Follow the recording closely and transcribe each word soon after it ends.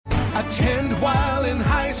Attend while in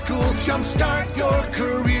high school. Jumpstart your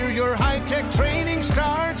career. Your high-tech training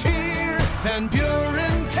starts here. Van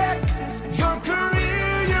Buren Tech. Your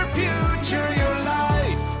career, your future, your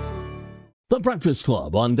life. The Breakfast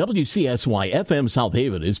Club on WCSY FM South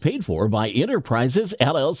Haven is paid for by Enterprises,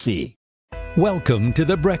 LLC. Welcome to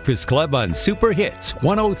The Breakfast Club on Super Hits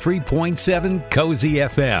 103.7 Cozy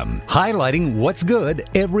FM, highlighting what's good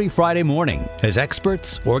every Friday morning as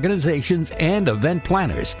experts, organizations, and event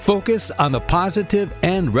planners focus on the positive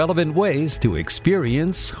and relevant ways to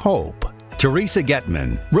experience hope. Teresa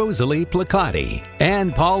Getman, Rosalie Placati,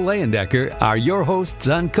 and Paul Leyendecker are your hosts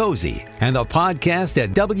on Cozy and the podcast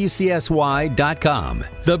at WCSY.com.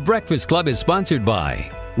 The Breakfast Club is sponsored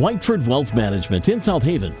by Whiteford Wealth Management in South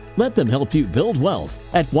Haven. Let them help you build wealth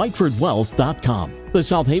at whitefordwealth.com. The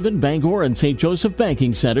South Haven, Bangor, and St. Joseph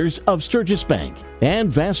Banking Centers of Sturgis Bank. And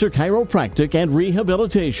Vassar Chiropractic and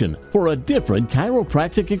Rehabilitation for a different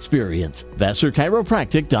chiropractic experience.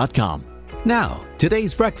 VassarChiropractic.com. Now,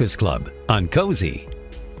 today's Breakfast Club on Cozy.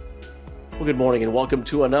 Well, good morning and welcome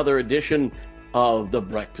to another edition of The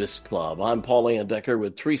Breakfast Club. I'm Paul Leyendecker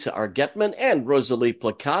with Teresa R. Getman and Rosalie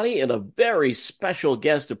Placati, and a very special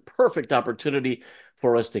guest, a perfect opportunity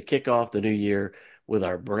for us to kick off the new year with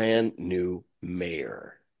our brand new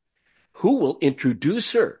mayor. Who will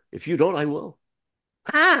introduce her? If you don't, I will.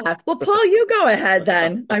 Well, Paul, you go ahead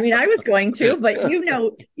then. I mean, I was going to, but you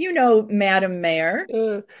know, Madam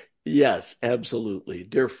Mayor. Yes, absolutely.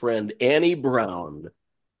 Dear friend, Annie Brown.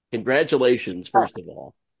 Congratulations, first of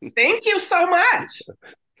all. Thank you so much.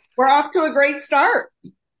 We're off to a great start.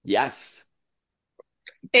 Yes.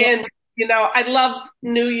 And, I love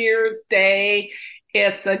New Year's Day.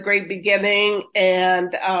 It's a great beginning,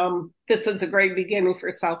 and this is a great beginning for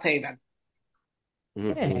South Haven.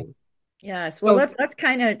 Mm-hmm. Yes. Well,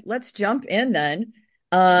 let's jump in then.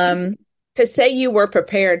 To say you were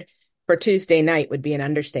prepared for Tuesday night would be an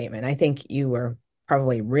understatement. I think you were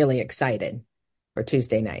probably really excited for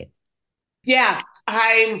Tuesday night. Yeah,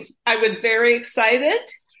 I was very excited.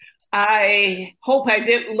 I hope I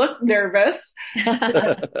didn't look nervous.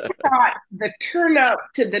 The turnout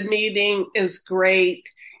to the meeting is great.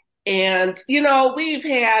 And, we've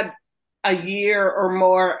had a year or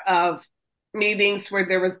more of meetings where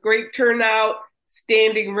there was great turnout,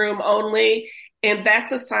 standing room only. And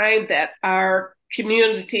that's a sign that our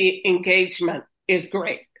community engagement is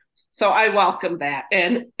great. So I welcome that.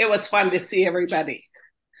 And it was fun to see everybody.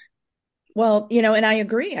 Well, and I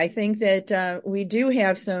agree. I think that we do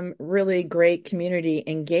have some really great community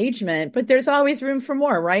engagement, but there's always room for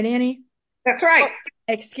more, right, Annie? That's right. Oh,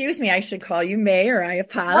 excuse me, I should call you Mayor. I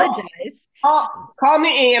apologize. Call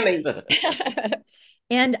me Annie.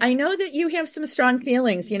 And I know that you have some strong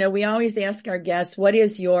feelings. We always ask our guests, what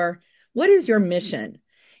is your mission?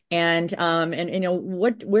 And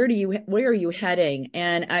where are you heading?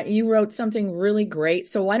 And you wrote something really great.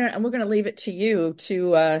 So we're going to leave it to you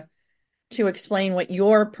to explain what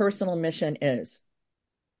your personal mission is.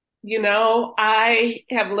 I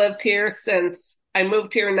have lived here since I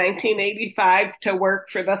moved here in 1985 to work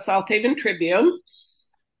for the South Haven Tribune.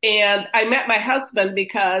 And I met my husband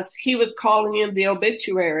because he was calling in the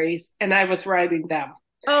obituaries and I was writing them.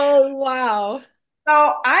 Oh, wow.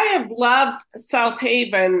 So I have loved South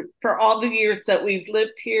Haven for all the years that we've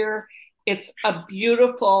lived here. It's a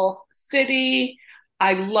beautiful city.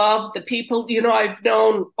 I love the people. I've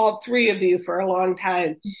known all three of you for a long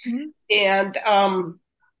time. Mm-hmm. And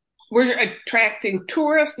we're attracting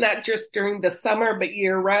tourists, not just during the summer, but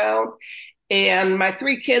year round. And my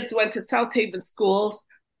three kids went to South Haven schools.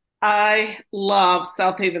 I love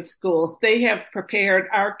South Haven schools. They have prepared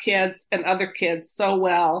our kids and other kids so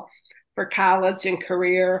well for college and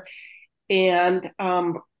career. And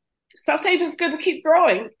South Haven's going to keep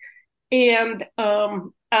growing. And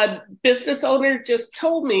a business owner just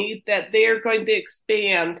told me that they're going to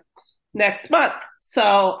expand next month.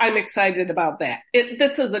 So I'm excited about that.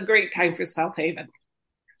 This is a great time for South Haven.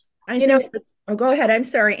 Go ahead. I'm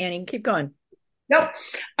sorry, Annie. Keep going. Nope.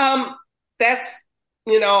 I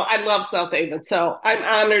love South Haven. So I'm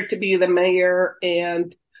honored to be the mayor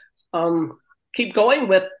and keep going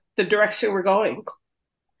with the direction we're going.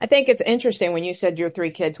 I think it's interesting when you said your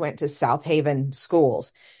three kids went to South Haven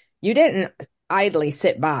schools. You didn't idly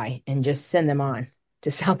sit by and just send them on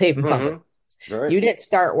to South Haven Public. Right. You didn't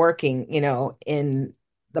start working, in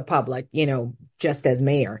the public, just as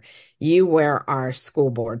mayor. You were our school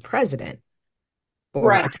board president.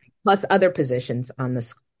 Right. Plus other positions on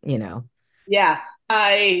the, Yes,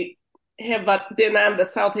 I have been on the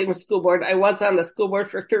South Haven School Board. I was on the school board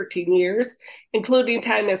for 13 years, including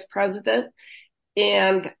time as president.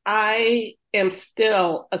 And I am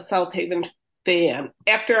still a South Haven fan.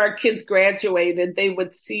 After our kids graduated, they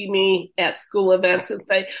would see me at school events and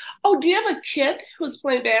say, "Oh, do you have a kid who's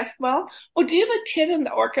playing basketball? Oh, do you have a kid in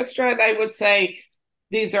the orchestra?" And I would say,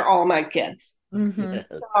 "These are all my kids." Mm-hmm.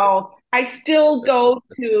 So I still go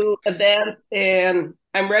to events, and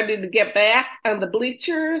I'm ready to get back on the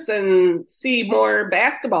bleachers and see more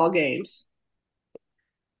basketball games.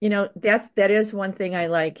 That is one thing I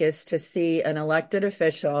like, is to see an elected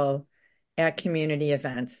official at community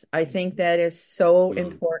events. I think that is so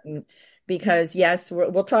important because, yes,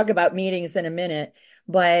 we'll talk about meetings in a minute,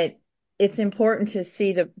 but it's important to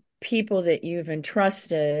see the people that you've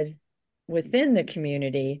entrusted within the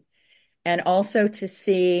community, and also to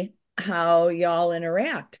see how y'all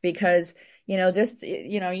interact, because you're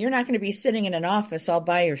not going to be sitting in an office all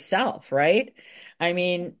by yourself, right? I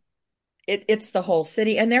mean, it's the whole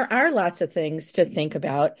city, and there are lots of things to think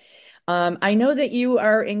about. I know that you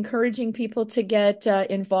are encouraging people to get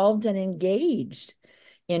involved and engaged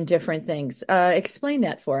in different things. Explain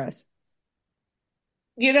that for us.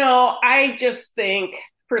 I just think,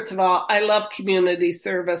 first of all, I love community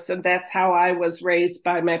service, and that's how I was raised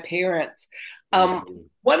by my parents.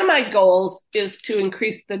 One of my goals is to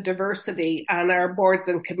increase the diversity on our boards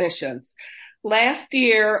and commissions. Last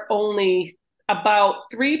year, only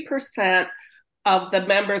about 3% of the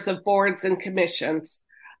members of boards and commissions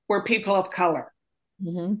were people of color.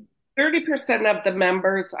 30% of the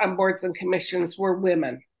members on boards and commissions were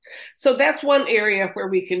women. So that's one area where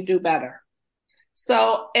we can do better.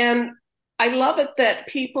 So, and I love it that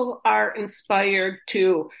people are inspired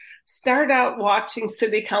to start out watching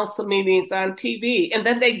city council meetings on TV, and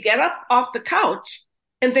then they get up off the couch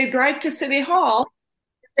and they drive to City Hall.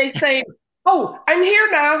 They say, "Oh, I'm here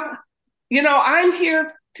now. I'm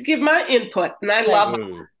here to give my input," and I love it.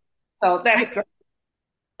 So that's great.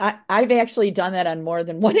 I've actually done that on more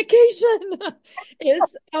than one occasion.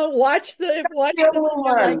 Is watch the like,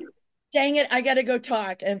 dang it, I got to go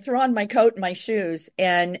talk, and throw on my coat and my shoes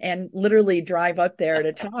and literally drive up there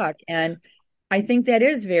to talk. And I think that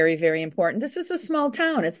is very, very important. This is a small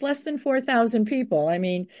town. It's less than 4,000 people. I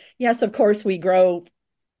mean, yes, of course we grow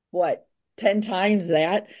 10 times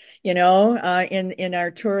that, in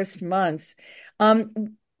our tourist months.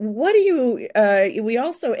 What do you, we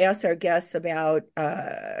also ask our guests about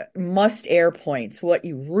must air points, what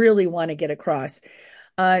you really want to get across.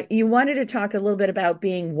 You wanted to talk a little bit about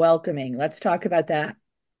being welcoming. Let's talk about that.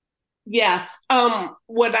 Yes.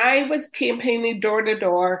 When I was campaigning door to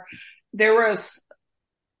door, there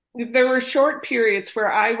were short periods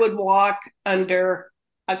where I would walk under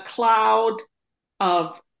a cloud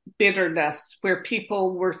of bitterness, where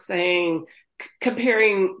people were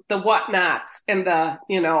comparing the whatnots and the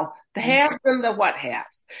haves and the what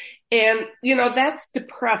haves. And, that's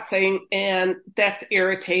depressing and that's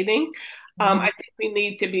irritating. I think we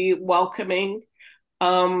need to be welcoming.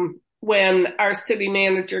 When our city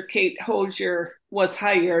manager, Kate Hosier, was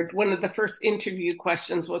hired, one of the first interview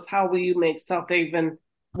questions was, "How will you make South Haven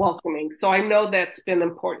welcoming?" So I know that's been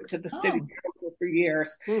important to the city council for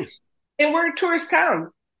years. And we're a tourist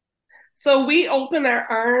town. So we open our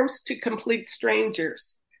arms to complete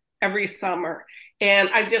strangers every summer. And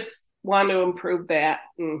I just want to improve that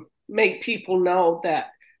and make people know that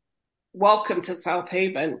welcome to South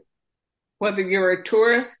Haven, whether you're a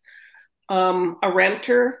tourist, a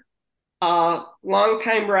renter, a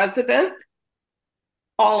longtime resident,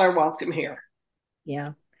 all are welcome here.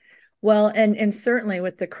 Yeah. Well, and certainly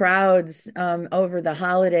with the crowds over the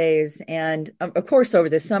holidays and of course over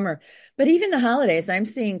the summer, but even the holidays, I'm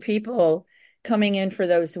seeing people coming in for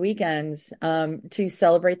those weekends to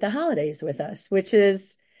celebrate the holidays with us, which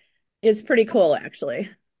is pretty cool, actually.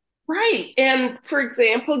 Right. And for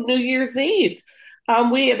example, New Year's Eve,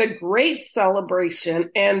 we had a great celebration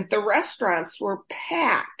and the restaurants were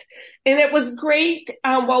packed. And it was great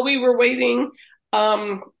while we were waiting,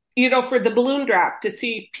 for the balloon drop, to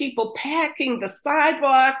see people packing the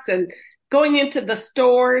sidewalks and going into the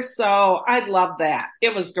stores. So I love that.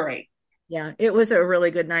 It was great. Yeah, it was a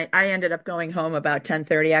really good night. I ended up going home about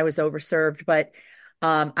 10:30. I was overserved, but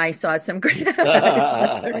I saw some great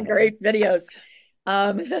videos.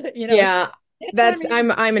 Yeah.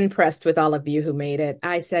 I'm impressed with all of you who made it.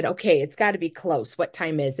 I said, okay, it's got to be close. What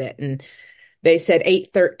time is it? And they said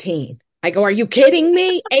 8:13. I go, are you kidding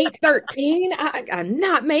me? 8:13? I'm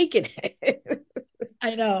not making it.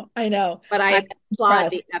 I know. But I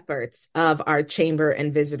applaud the efforts of our Chamber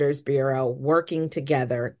and Visitors Bureau working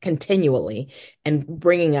together continually and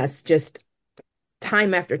bringing us just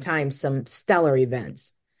time after time some stellar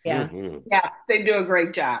events. Yeah. Yes, they do a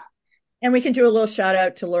great job. And we can do a little shout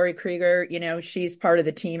out to Lori Krieger. You know, she's part of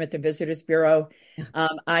the team at the Visitors Bureau.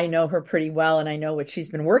 I know her pretty well, and I know what she's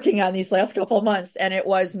been working on these last couple of months. And it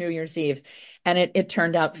was New Year's Eve, and it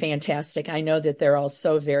turned out fantastic. I know that they're all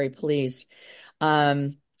so very pleased.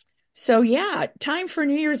 So yeah, time for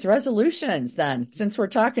New Year's resolutions then, since we're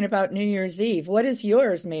talking about New Year's Eve. What is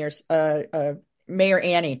yours, Mayor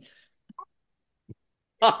Annie?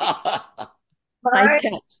 Nice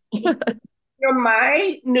catch.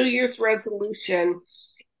 My New Year's resolution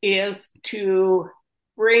is to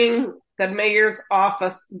bring the mayor's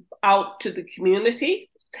office out to the community.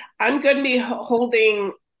 I'm going to be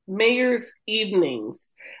holding mayor's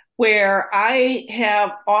evenings where I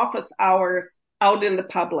have office hours out in the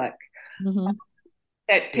public,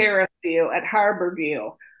 at Terrace View, at Harbor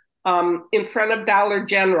View, in front of Dollar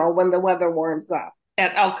General when the weather warms up,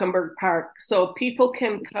 at Elkenberg Park. So people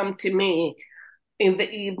can come to me in the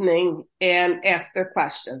evening and ask their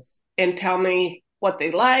questions and tell me what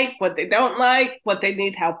they like, what they don't like, what they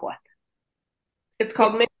need help with. It's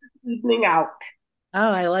called Mayor's Evening Out.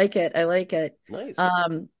 Oh, I like it. I like it. Nice.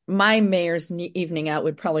 My mayor's evening out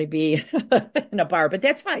would probably be in a bar, but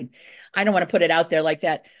that's fine. I don't want to put it out there like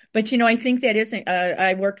that. But, you know, I think that isn't,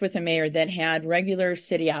 I worked with a mayor that had regular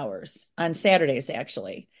city hours on Saturdays,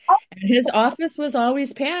 actually. And his office was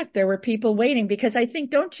always packed. There were people waiting because I think,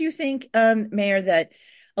 don't you think, Mayor, that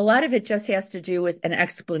a lot of it just has to do with an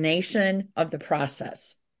explanation of the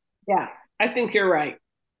process? Yes, I think you're right.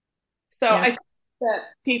 So yeah. I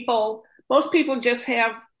think that most people just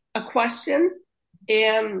have a question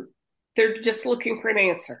and they're just looking for an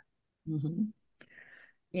answer. Mm-hmm.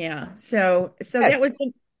 Yeah. So that was,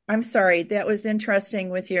 I'm sorry, that was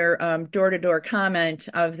interesting with your door-to-door comment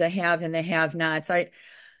of the have and the have-nots.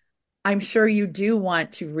 I'm sure you do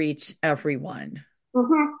want to reach everyone.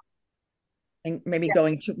 Mm-hmm. And maybe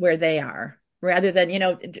going to where they are rather than, you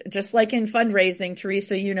know, just like in fundraising,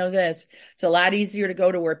 Teresa, you know this, it's a lot easier to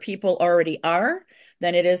go to where people already are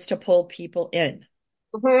than it is to pull people in.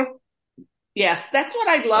 Mm-hmm. Yes, that's what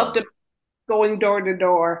I loved about going door to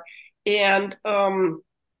door. And I'm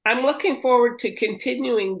looking forward to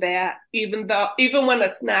continuing that, even when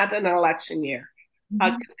it's not an election year.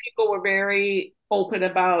 Mm-hmm. People were very open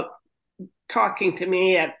about talking to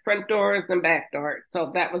me at front doors and back doors.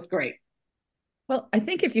 So that was great. Well, I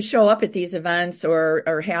think if you show up at these events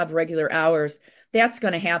or have regular hours, that's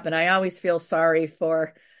going to happen. I always feel sorry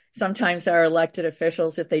for sometimes our elected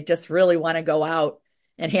officials if they just really want to go out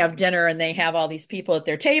and have dinner and they have all these people at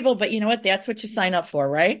their table. But you know what? That's what you sign up for,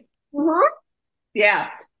 right? Mm-hmm.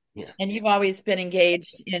 Yes. Yeah. And you've always been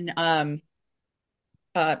engaged in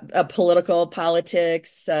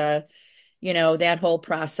politics, you know, that whole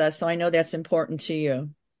process. So I know that's important to you.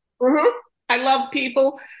 Mm-hmm. I love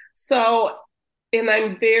people. So, and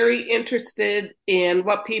I'm very interested in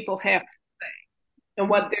what people have to say and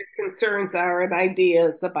what their concerns are and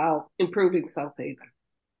ideas about improving South Haven.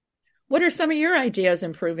 What are some of your ideas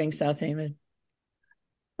improving South Haven?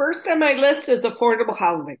 First on my list is affordable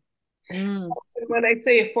housing. When I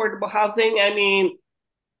say affordable housing, I mean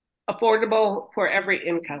affordable for every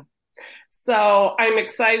income. So I'm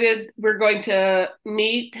excited. We're going to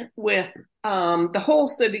meet with the whole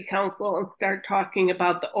city council and start talking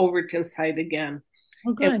about the Overton site again.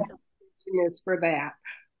 Oh, good. And what the vision is for that.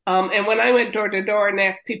 And when I went door to door and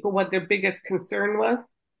asked people what their biggest concern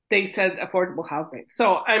was, they said affordable housing.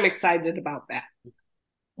 So I'm excited about that.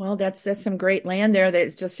 Well, that's some great land there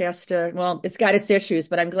that just has to, well, it's got its issues,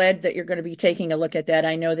 but I'm glad that you're going to be taking a look at that.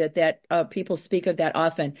 I know that people speak of that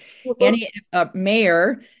often. Mm-hmm. Any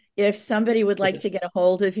mayor, if somebody would like to get a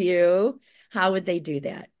hold of you, how would they do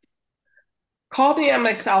that? Call me on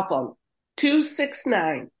my cell phone,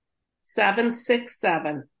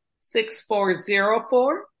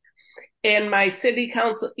 269-767-6404. And my city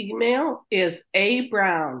council email is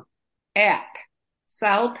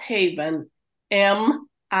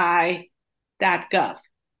abrown@southavenmi.gov.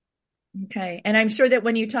 Okay. And I'm sure that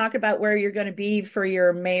when you talk about where you're going to be for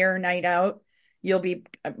your mayor night out, you'll be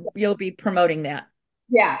promoting that.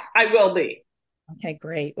 Yes, I will be. Okay,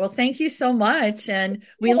 great. Well, thank you so much. And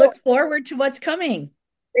we look forward to what's coming.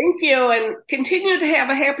 Thank you. And continue to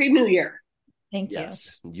have a happy new year. Thank you.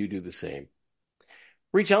 Yes, you do the same.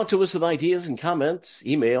 Reach out to us with ideas and comments.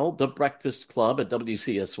 Email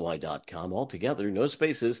thebreakfastclub@wcsy.com. All together, no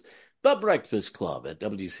spaces.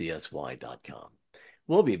 thebreakfastclub@wcsy.com.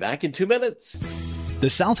 We'll be back in 2 minutes. The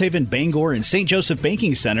South Haven Bangor and St. Joseph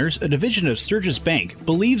Banking Centers, a division of Sturgis Bank,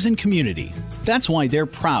 believes in community. That's why they're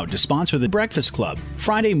proud to sponsor the Breakfast Club,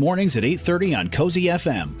 Friday mornings at 8:30 on Cozy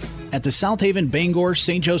FM. At the South Haven Bangor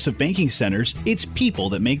St. Joseph Banking Centers, it's people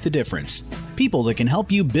that make the difference. People that can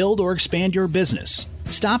help you build or expand your business.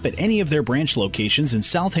 Stop at any of their branch locations in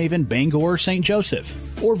South Haven, Bangor, or St. Joseph,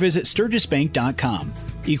 or visit sturgisbank.com.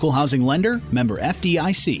 Equal housing lender, member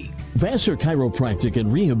FDIC. Vassar Chiropractic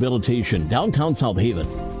and Rehabilitation, downtown South Haven,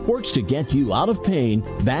 works to get you out of pain,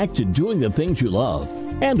 back to doing the things you love,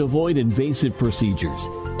 and avoid invasive procedures.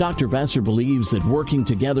 Dr. Vassar believes that working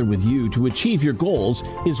together with you to achieve your goals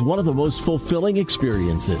is one of the most fulfilling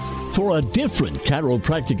experiences. For a different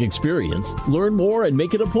chiropractic experience, learn more and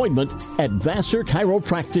make an appointment at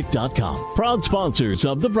VassarChiropractic.com. Proud sponsors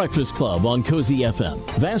of The Breakfast Club on Cozy FM.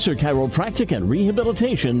 Vassar Chiropractic and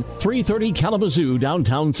Rehabilitation, 330 Kalamazoo,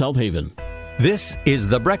 downtown South Haven. This is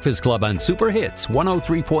The Breakfast Club on Super Hits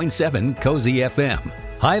 103.7 Cozy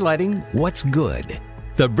FM, highlighting what's good.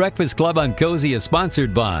 The Breakfast Club on Cozy is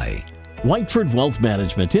sponsored by Whiteford Wealth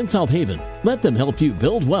Management in South Haven. Let them help you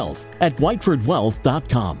build wealth at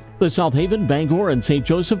whitefordwealth.com. The South Haven, Bangor, and St.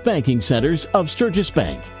 Joseph banking centers of Sturgis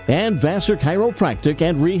Bank. And Vassar Chiropractic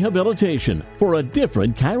and Rehabilitation for a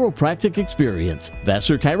different chiropractic experience.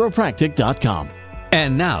 VassarChiropractic.com.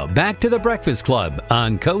 And now back to The Breakfast Club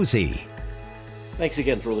on Cozy. Thanks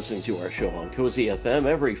again for listening to our show on Cozy FM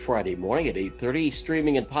every Friday morning at 8:30,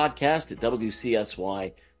 streaming and podcast at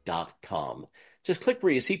WCSY.com. Just click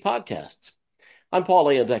where you see podcasts. I'm Paul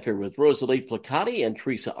Leondecker with Rosalie Placati and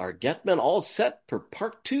Teresa R. Getman, all set for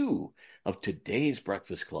part 2 of today's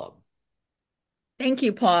Breakfast Club. Thank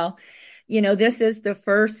you, Paul. You know, this is the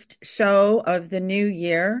first show of the new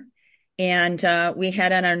year, and we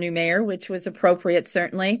had on our new mayor, which was appropriate,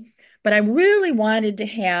 certainly. But I really wanted to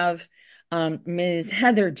have Ms.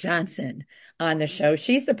 Heather Johnson on the show.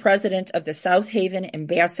 She's the president of the South Haven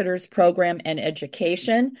Ambassadors Program and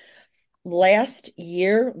Education. Last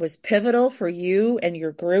year was pivotal for you and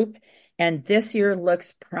your group, and this year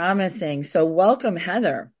looks promising. So welcome,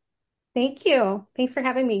 Heather. Thank you. Thanks for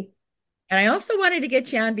having me. And I also wanted to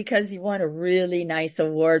get you on because you won a really nice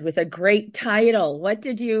award with a great title. What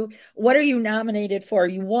are you nominated for?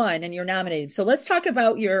 You won and you're nominated. So let's talk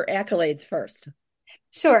about your accolades first.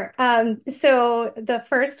 Sure. So the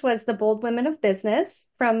first was the Bold Women of Business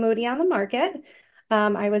from Moody on the Market.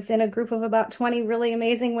 I was in a group of about 20 really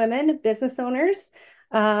amazing women, business owners.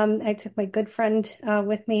 I took my good friend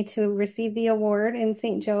with me to receive the award in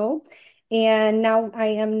St. Joe. And now I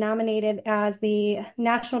am nominated as the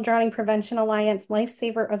National Drowning Prevention Alliance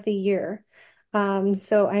Lifesaver of the Year.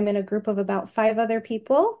 So I'm in a group of about 5 other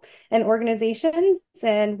people and organizations,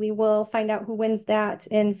 and we will find out who wins that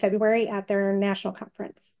in February at their national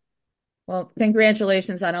conference. Well,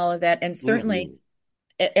 congratulations on all of that. And certainly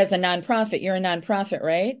as a nonprofit, you're a nonprofit,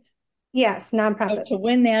 right? Yes, nonprofit. So to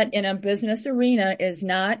win that in a business arena is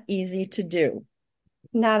not easy to do.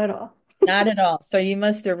 Not at all. Not at all. So you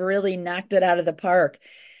must have really knocked it out of the park.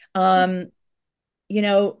 You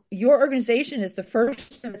know, your organization is the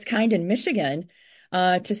first of its kind in Michigan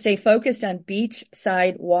to stay focused on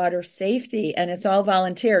beachside water safety, and it's all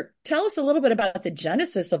volunteer. Tell us a little bit about the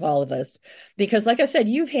genesis of all of this, because like I said,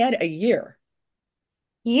 you've had a year.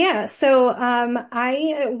 Yeah, so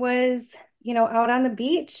I was, out on the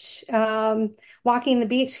beach, walking the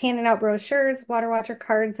beach, handing out brochures, water watcher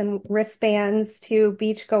cards, and wristbands to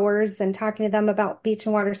beachgoers and talking to them about beach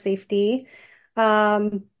and water safety.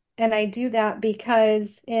 And I do that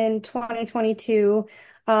because in 2022,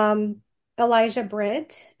 Elijah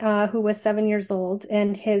Britt, who was 7 years old,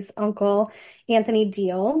 and his uncle, Anthony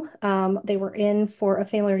Deal, they were in for a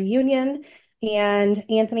family reunion, and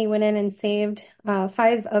Anthony went in and saved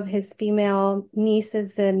 5 of his female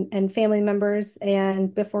nieces and family members,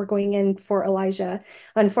 and before going in for Elijah.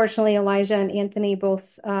 Unfortunately, Elijah and Anthony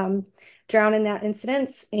both drowned in that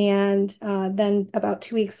incident, and then about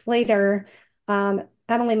 2 weeks later,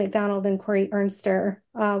 Emily McDonald and Corey Ernster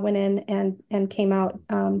went in and came out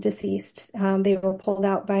deceased. They were pulled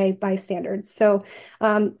out by bystanders. So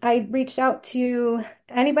I reached out to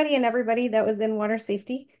anybody and everybody that was in water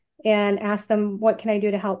safety and asked them, what can I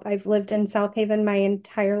do to help? I've lived in South Haven my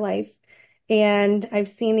entire life, and I've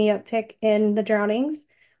seen the uptick in the drownings.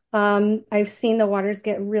 I've seen the waters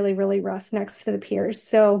get really, really rough next to the piers.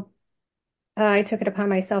 So I took it upon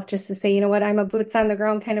myself just to say, you know what, I'm a boots on the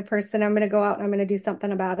ground kind of person. I'm going to go out and I'm going to do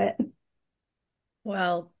something about it.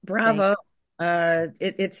 Well, bravo.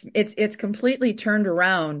 It's completely turned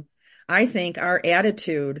around. I think our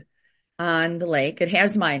attitude on the lake, it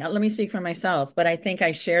has mine. Let me speak for myself, but I think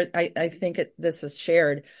this is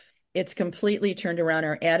shared. It's completely turned around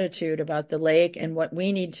our attitude about the lake and what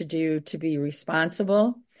we need to do to be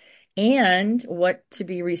responsible, and what to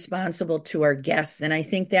be responsible to our guests. And I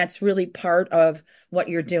think that's really part of what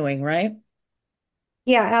you're doing, right?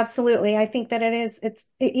 Yeah, absolutely. I think that it's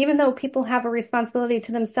even though people have a responsibility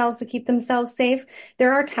to themselves to keep themselves safe,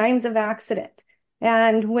 there are times of accident.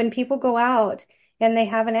 And when people go out and they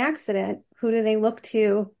have an accident, who do they look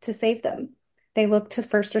to save them? They look to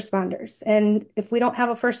first responders. And if we don't have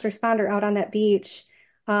a first responder out on that beach,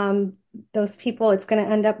 those people, it's going to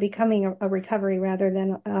end up becoming a recovery rather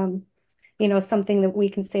than, something that we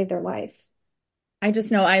can save their life. I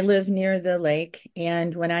just know I live near the lake,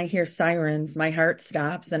 and when I hear sirens, my heart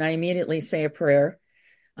stops and I immediately say a prayer.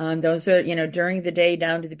 Those are, during the day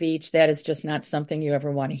down to the beach, that is just not something you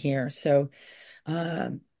ever want to hear. So,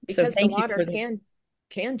 because the water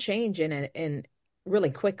can change in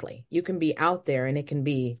really quickly. You can be out there and it can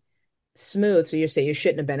be smooth. So you say you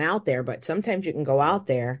shouldn't have been out there, but sometimes you can go out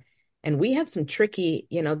there and we have some tricky,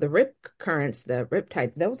 the rip currents, the rip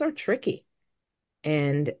tide, those are tricky.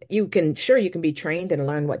 And you can be trained and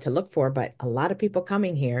learn what to look for, but a lot of people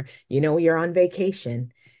coming here, you're on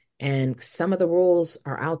vacation and some of the rules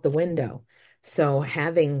are out the window. So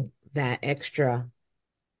having that extra,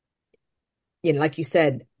 like you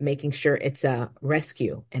said, making sure it's a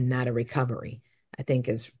rescue and not a recovery, I think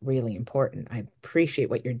is really important. I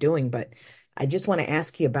appreciate what you're doing, but I just want to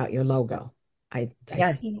ask you about your logo. I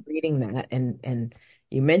was reading that and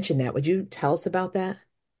you mentioned that. Would you tell us about that?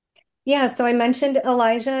 Yeah, so I mentioned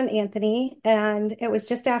Elijah and Anthony, and it was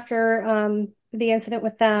just after the incident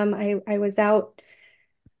with them. I was out,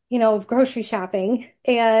 grocery shopping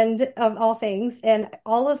and of all things, and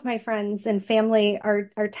all of my friends and family are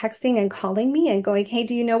texting and calling me and going, "Hey,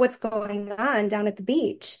 do you know what's going on down at the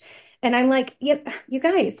beach?" And I'm like, "Yeah, you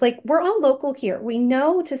guys, like we're all local here. We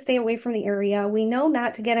know to stay away from the area. We know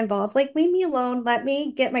not to get involved. Like, leave me alone. Let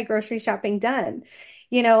me get my grocery shopping done."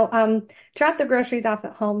 Dropped the groceries off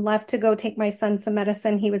at home, left to go take my son some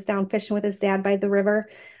medicine. He was down fishing with his dad by the river.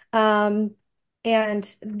 And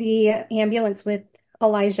the ambulance with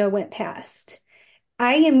Elijah went past.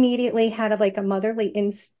 I immediately had a motherly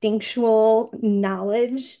instinctual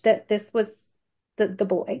knowledge that this was the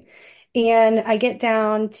boy. And I get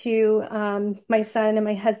down to my son and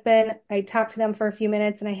my husband. I talked to them for a few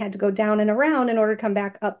minutes and I had to go down and around in order to come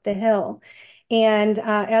back up the hill. And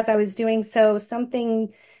as I was doing so,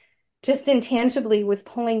 something just intangibly was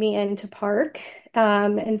pulling me in to park.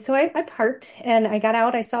 And so I parked and I got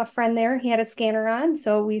out. I saw a friend there. He had a scanner on.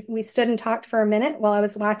 So we stood and talked for a minute while I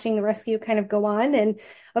was watching the rescue kind of go on. And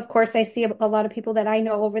of course, I see a lot of people that I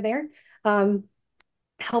know over there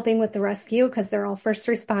helping with the rescue because they're all first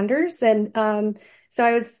responders. And so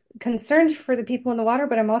I was concerned for the people in the water,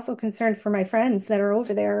 but I'm also concerned for my friends that are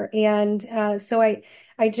over there. And so I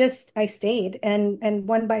stayed, and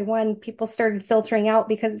one by one, people started filtering out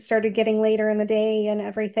because it started getting later in the day and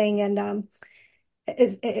everything. And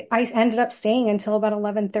I ended up staying until about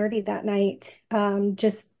 11:30 that night,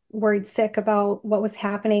 just worried sick about what was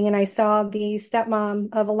happening. And I saw the stepmom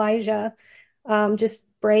of Elijah just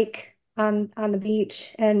break on the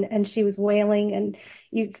beach, and she was wailing, and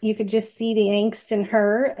you could just see the angst in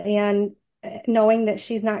her, and knowing that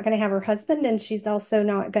she's not going to have her husband and she's also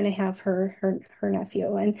not going to have her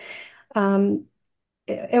nephew. And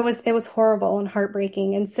it was horrible and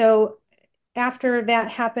heartbreaking. And so after that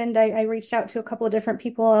happened, I reached out to a couple of different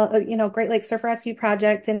people, Great Lakes Surf Rescue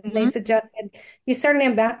Project, and they suggested you start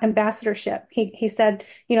an ambassadorship. He said,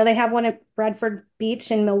 they have one at Bradford Beach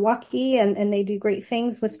in Milwaukee, and they do great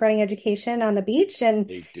things with spreading education on the beach. And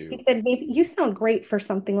he said, maybe you sound great for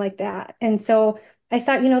something like that. And so I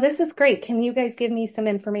thought, this is great. Can you guys give me some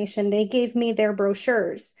information? They gave me their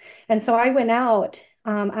brochures. And so I went out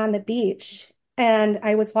on the beach and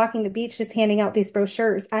I was walking the beach just handing out these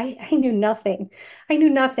brochures. I knew nothing.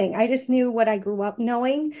 I just knew what I grew up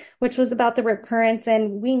knowing, which was about the rip currents.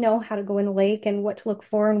 And we know how to go in the lake and what to look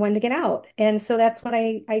for and when to get out. And so that's what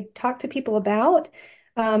I talked to people about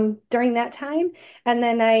during that time. And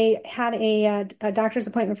then I had a doctor's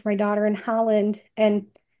appointment for my daughter in Holland. And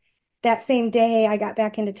that same day I got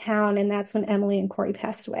back into town, and that's when Emily and Corey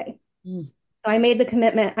passed away. So I made the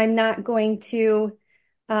commitment. I'm not going to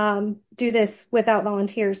do this without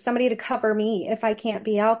volunteers, somebody to cover me if I can't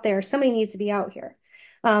be out there. Somebody needs to be out here.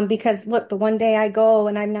 Because look, the one day I go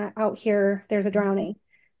and I'm not out here, there's a drowning,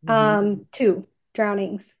 2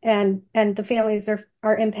 drownings, and the families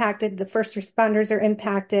are impacted. The first responders are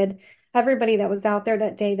impacted. Everybody that was out there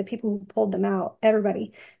that day, the people who pulled them out,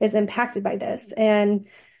 everybody is impacted by this. And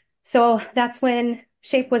so that's when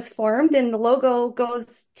SHAPE was formed, and the logo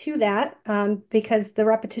goes to that because the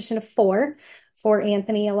repetition of 4 for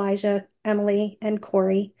Anthony, Elijah, Emily, and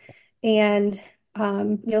Corey. And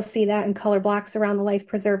you'll see that in color blocks around the life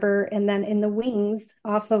preserver. And then in the wings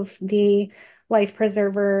off of the life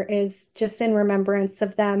preserver is just in remembrance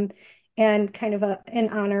of them and kind of in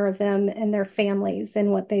honor of them and their families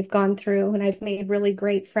and what they've gone through. And I've made really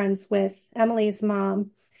great friends with Emily's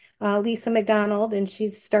mom. Lisa McDonald, and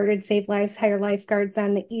she's started Save Lives, Hire Lifeguards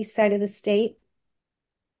on the east side of the state.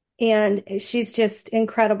 And she's just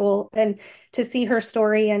incredible. And to see her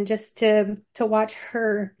story and just to watch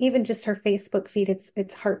her, even just her Facebook feed,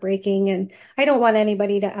 it's heartbreaking. And I don't want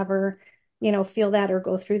anybody to ever, feel that or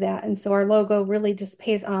go through that. And so our logo really just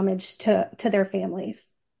pays homage to their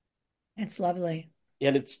families. That's lovely.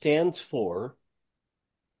 And it stands for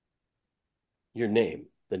your name.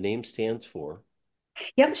 The name stands for?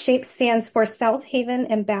 Yep, SHAPE stands for South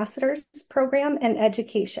Haven Ambassadors Program and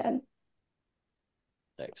Education.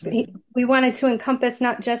 Excellent. We wanted to encompass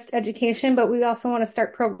not just education, but we also want to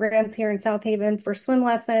start programs here in South Haven for swim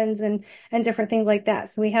lessons and different things like that.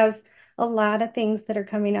 So we have a lot of things that are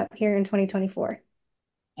coming up here in 2024.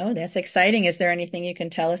 Oh, that's exciting. Is there anything you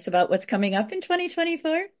can tell us about what's coming up in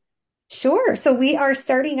 2024? Sure. So we are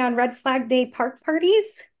starting on Red Flag Day park parties.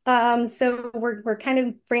 So we're kind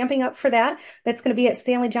of ramping up for that. That's going to be at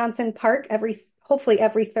Stanley Johnson Park hopefully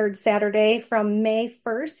every third Saturday from May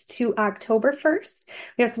 1st to October 1st.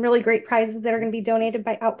 We have some really great prizes that are going to be donated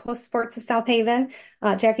by Outpost Sports of South Haven.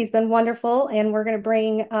 Jackie's been wonderful, and we're going to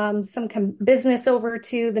bring some business over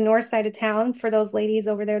to the north side of town for those ladies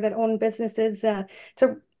over there that own businesses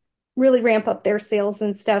to really ramp up their sales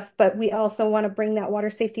and stuff. But we also want to bring that water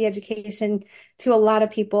safety education to a lot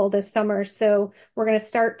of people this summer. So we're going to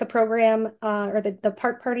start the program or the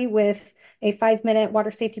park party with a 5-minute water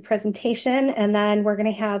safety presentation. And then we're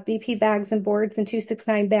going to have BP bags and boards and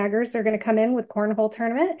 269 baggers are going to come in with cornhole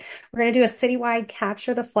tournament. We're going to do a citywide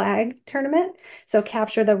capture the flag tournament. So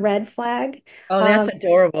capture the red flag. Oh, that's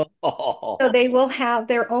adorable. So they will have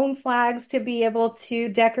their own flags to be able to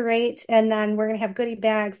decorate. And then we're going to have goodie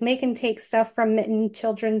bags. Make and take stuff from Mitten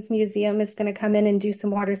Children's Museum is going to come in and do some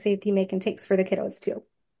water safety make and takes for the kiddos too.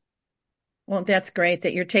 Well, that's great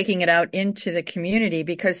that you're taking it out into the community,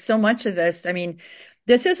 because so much of this, I mean,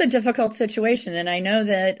 this is a difficult situation. And I know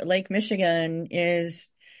that Lake Michigan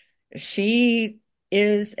is a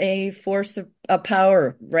force of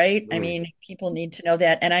power, right? I mean, people need to know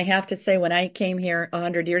that. And I have to say, when I came here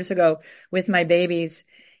 100 years ago with my babies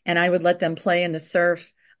and I would let them play in the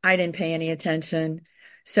surf, I didn't pay any attention.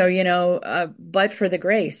 So, but for the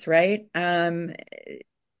grace, right?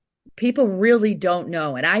 People really don't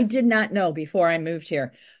know, and I did not know before I moved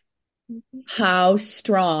here how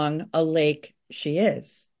strong a lake she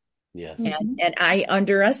is. Yes. And I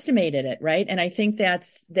underestimated it, right? And I think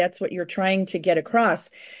that's what you're trying to get across.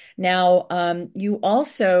 Now, you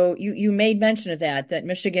also you made mention of that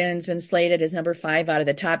Michigan's been slated as number 5 out of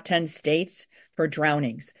the top 10 states for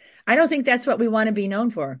drownings. I don't think that's what we want to be known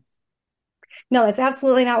for. No, that's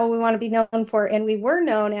absolutely not what we want to be known for. And we were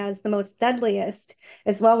known as the most deadliest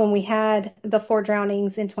as well when we had the 4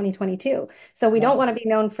 drownings in 2022. So we don't want to be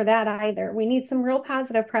known for that either. We need some real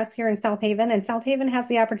positive press here in South Haven, and South Haven has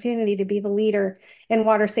the opportunity to be the leader in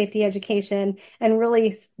water safety education and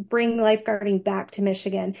really bring lifeguarding back to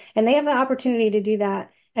Michigan. And they have the opportunity to do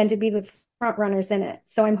that and to be the front runners in it.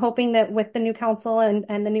 So I'm hoping that with the new council and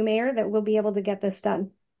the new mayor that we'll be able to get this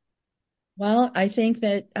done. Well, I think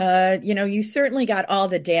that, you certainly got all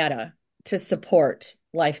the data to support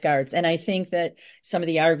lifeguards. And I think that some of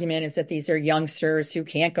the argument is that these are youngsters who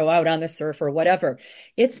can't go out on the surf or whatever.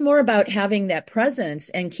 It's more about having that presence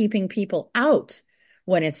and keeping people out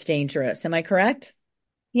when it's dangerous. Am I correct?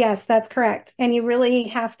 Yes, that's correct. And you really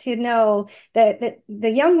have to know that the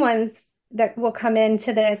young ones that will come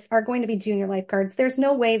into this are going to be junior lifeguards. There's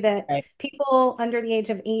no way that people under the age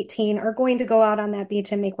of 18 are going to go out on that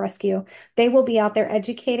beach and make rescue. They will be out there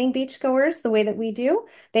educating beachgoers the way that we do.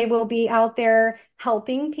 They will be out there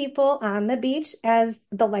helping people on the beach as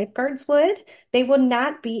the lifeguards would. They will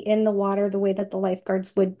not be in the water the way that the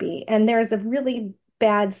lifeguards would be. And there's a really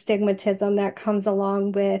bad stigmatism that comes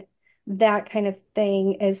along with that kind of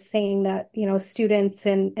thing, is saying that, students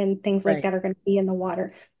and things like that are going to be in the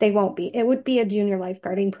water. They won't be. It would be a junior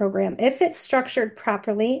lifeguarding program if it's structured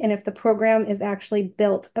properly and if the program is actually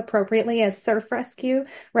built appropriately as surf rescue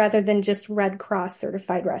rather than just Red Cross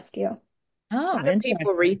certified rescue. Oh, how do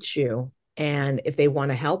people reach you, and if they want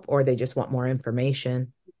to help or they just want more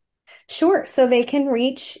information? Sure. So they can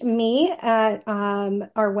reach me at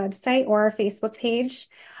our website or our Facebook page.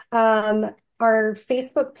 Our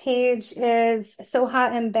Facebook page is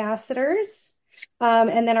SOHA Ambassadors.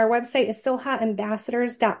 And then our website is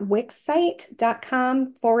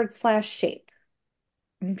sohaambassadors.wixsite.com/shape.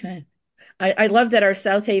 Okay. I love that our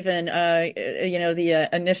South Haven, the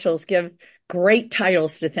initials give great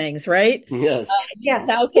titles to things, right? Yes. Yes.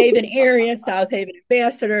 South Haven area, South Haven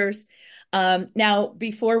Ambassadors. Now,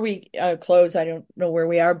 before we close, I don't know where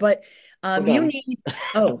we are, but you need,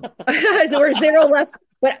 so we're 0 left.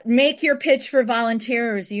 But make your pitch for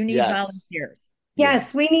volunteers. You need volunteers.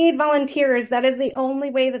 Yes, we need volunteers. That is the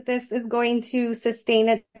only way that this is going to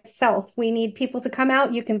sustain itself. We need people to come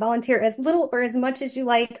out. You can volunteer as little or as much as you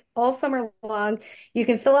like all summer long. You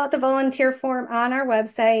can fill out the volunteer form on our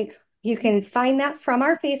website. You can find that from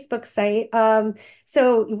our Facebook site.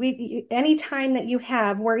 So any time that you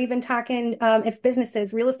have, we're even talking if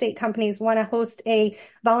businesses, real estate companies want to host a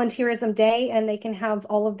volunteerism day and they can have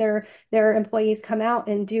all of their employees come out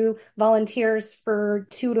and do volunteers for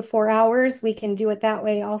 2 to 4 hours, we can do it that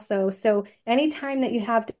way also. So anytime that you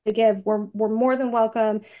have to give, we're more than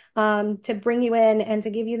welcome to bring you in and to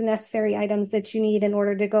give you the necessary items that you need in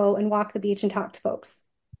order to go and walk the beach and talk to folks.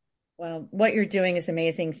 Well, what you're doing is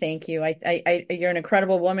amazing. Thank you. You're an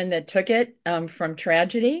incredible woman that took it from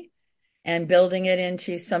tragedy and building it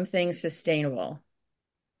into something sustainable.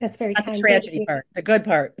 That's very Not kind. the tragedy part, the good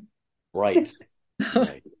part. Right.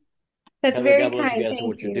 That's Heather, very God bless kind. you guys for Thank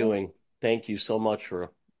what you're you. doing. Thank you so much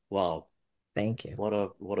wow. Thank you.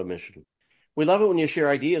 What a mission. We love it when you share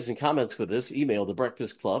ideas and comments with us. Email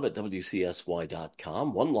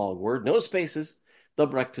thebreakfastclub@wcsy.com. One long word, no spaces.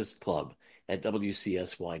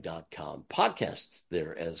 thebreakfastclub@wcsy.com. Podcasts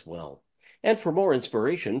there as well. And for more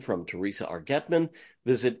inspiration from Teresa R. Getman,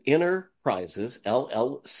 visit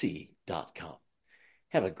enterprisesllc.com.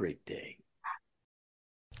 Have a great day.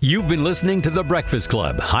 You've been listening to The Breakfast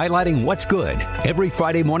Club, highlighting what's good every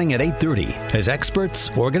Friday morning at 8:30 as experts,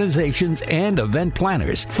 organizations, and event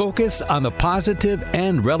planners focus on the positive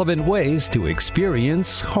and relevant ways to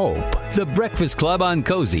experience hope. The Breakfast Club on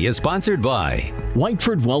Cozy is sponsored by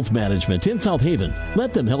Whiteford Wealth Management in South Haven.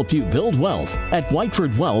 Let them help you build wealth at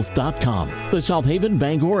whitefordwealth.com. The South Haven,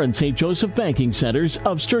 Bangor, and St. Joseph Banking Centers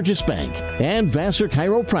of Sturgis Bank. And Vassar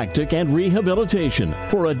Chiropractic and Rehabilitation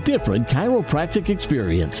for a different chiropractic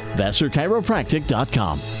experience.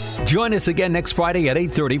 VassarChiropractic.com. Join us again next Friday at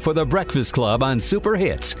 8:30 for The Breakfast Club on Super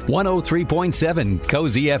Hits 103.7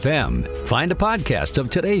 Cozy FM. Find a podcast of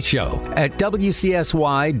today's show at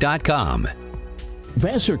WCSY.com.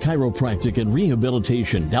 Vassar Chiropractic and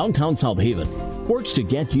Rehabilitation, downtown South Haven, works to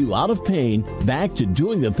get you out of pain, back to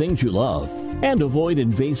doing the things you love, and avoid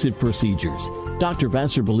invasive procedures. Dr.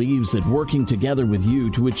 Vassar believes that working together with you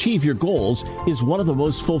to achieve your goals is one of the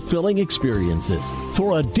most fulfilling experiences.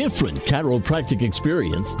 For a different chiropractic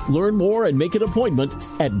experience, learn more and make an appointment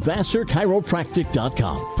at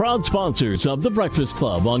VassarChiropractic.com. Proud sponsors of The Breakfast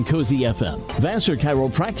Club on Cozy FM. Vassar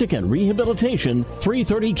Chiropractic and Rehabilitation,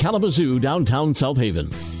 330 Kalamazoo, downtown South Haven.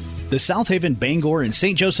 The South Haven, Bangor, and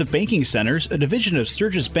St. Joseph Banking Centers, a division of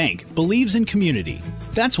Sturgis Bank, believes in community.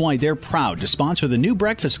 That's why they're proud to sponsor the new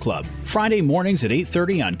Breakfast Club, Friday mornings at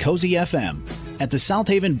 8:30 on Cozy FM. At the South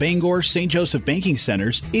Haven, Bangor, St. Joseph Banking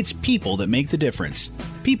Centers, it's people that make the difference.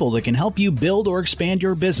 People that can help you build or expand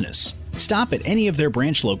your business. Stop at any of their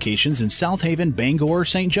branch locations in South Haven, Bangor, or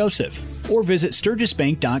St. Joseph, or visit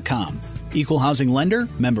sturgisbank.com. Equal housing lender,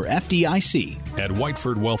 member FDIC. At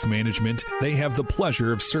Whiteford Wealth Management, they have the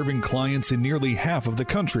pleasure of serving clients in nearly half of the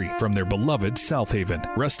country from their beloved South Haven.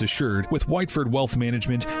 Rest assured, with Whiteford Wealth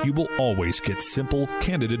Management, you will always get simple,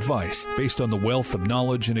 candid advice based on the wealth of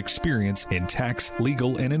knowledge and experience in tax,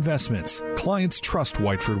 legal, and investments. Clients trust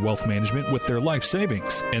Whiteford Wealth Management with their life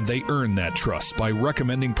savings, and they earn that trust by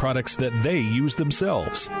recommending products that they use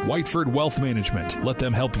themselves. Whiteford Wealth Management. Let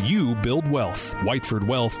them help you build wealth.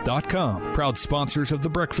 WhitefordWealth.com. Proud sponsors of The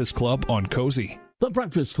Breakfast Club on Cozy. The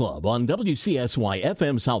Breakfast Club on WCSY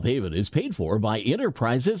FM South Haven is paid for by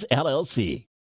Enterprises LLC.